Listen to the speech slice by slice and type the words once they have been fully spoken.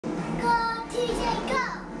TJ, go!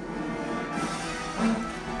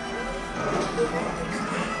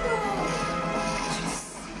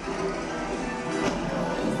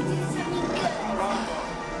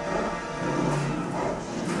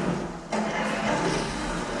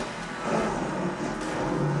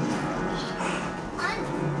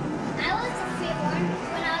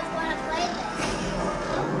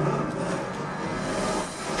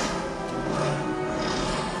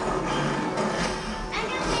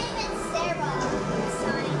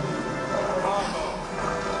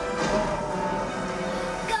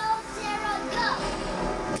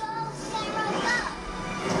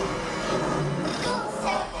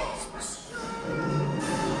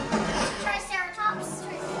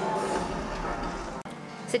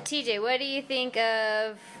 So TJ, what do you think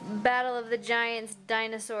of Battle of the Giants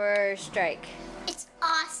Dinosaur Strike? It's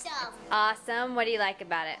awesome. Awesome. What do you like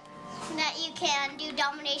about it? That you can do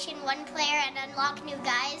domination one player and unlock new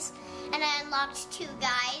guys. And I unlocked 2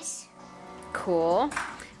 guys. Cool.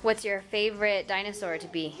 What's your favorite dinosaur to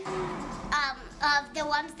be? Of the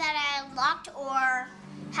ones that I unlocked or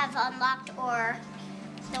have unlocked, or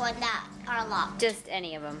the one that are locked. Just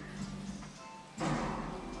any of them.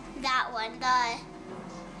 That one, the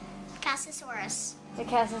Cassosaurus. The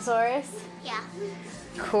Cassosaurus? Yeah.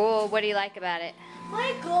 Cool. What do you like about it?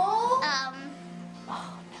 Michael!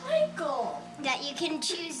 Michael! That you can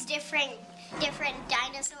choose different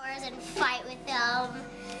dinosaurs and fight with them.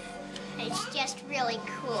 It's just really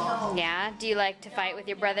cool. Yeah? Do you like to fight with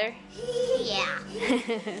your brother? Yeah.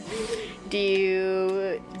 Do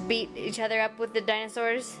you beat each other up with the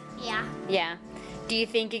dinosaurs? Yeah. Yeah. Do you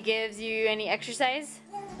think it gives you any exercise?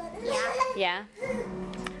 Yeah. Yeah?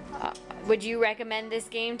 Would you recommend this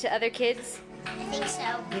game to other kids? I think so.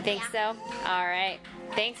 You think so? Alright.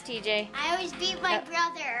 Thanks, TJ. I always beat my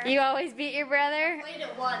brother. You always beat your brother? Played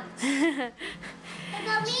it once.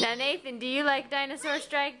 Now Nathan, do you like Dinosaur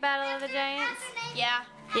Strike Battle of the Giants? Yeah.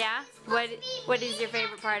 Yeah? What is your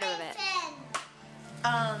favorite part of it?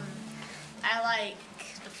 I like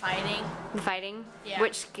the fighting. The fighting? Yeah.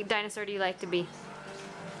 Which dinosaur do you like to be?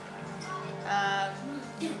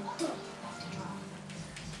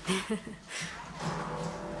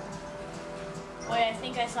 Wait, I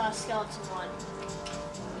think I saw a skeleton one.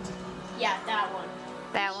 Yeah, that one.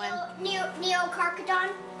 That one?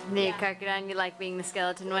 Neocarcodon? The Yeah. Carcodon, you like being the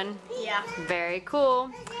skeleton one? Yeah. Very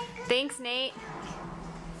cool. Thanks, Nate.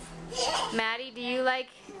 Maddie, do you like...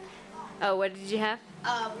 Oh, what did you have?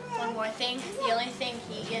 One more thing. The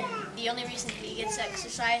only reason he gets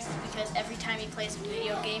exercise is because every time he plays a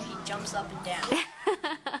video game, he jumps up and down.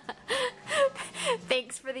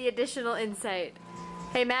 Thanks for the additional insight.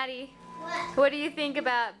 Hey, Maddie. What? What do you think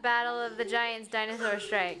about Battle of the Giants Dinosaur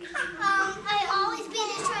Strike? I always beat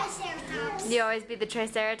the Triceratops. You always beat the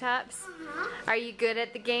Triceratops? Are you good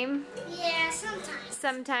at the game? Yeah, sometimes.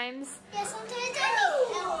 Sometimes? Yeah, sometimes I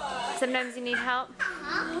need help. Sometimes you need help?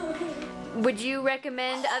 Would you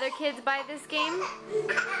recommend other kids buy this game?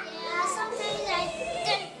 Yeah, sometimes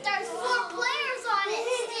there's 4 players on it,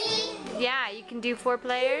 Steve. Yeah, you can do 4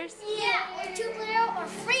 players? Yeah, or 2-player or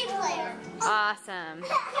 3-player. Awesome.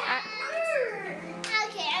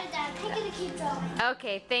 Okay, I'm done. I'm gonna keep drawing.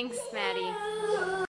 Okay, thanks, Maddie.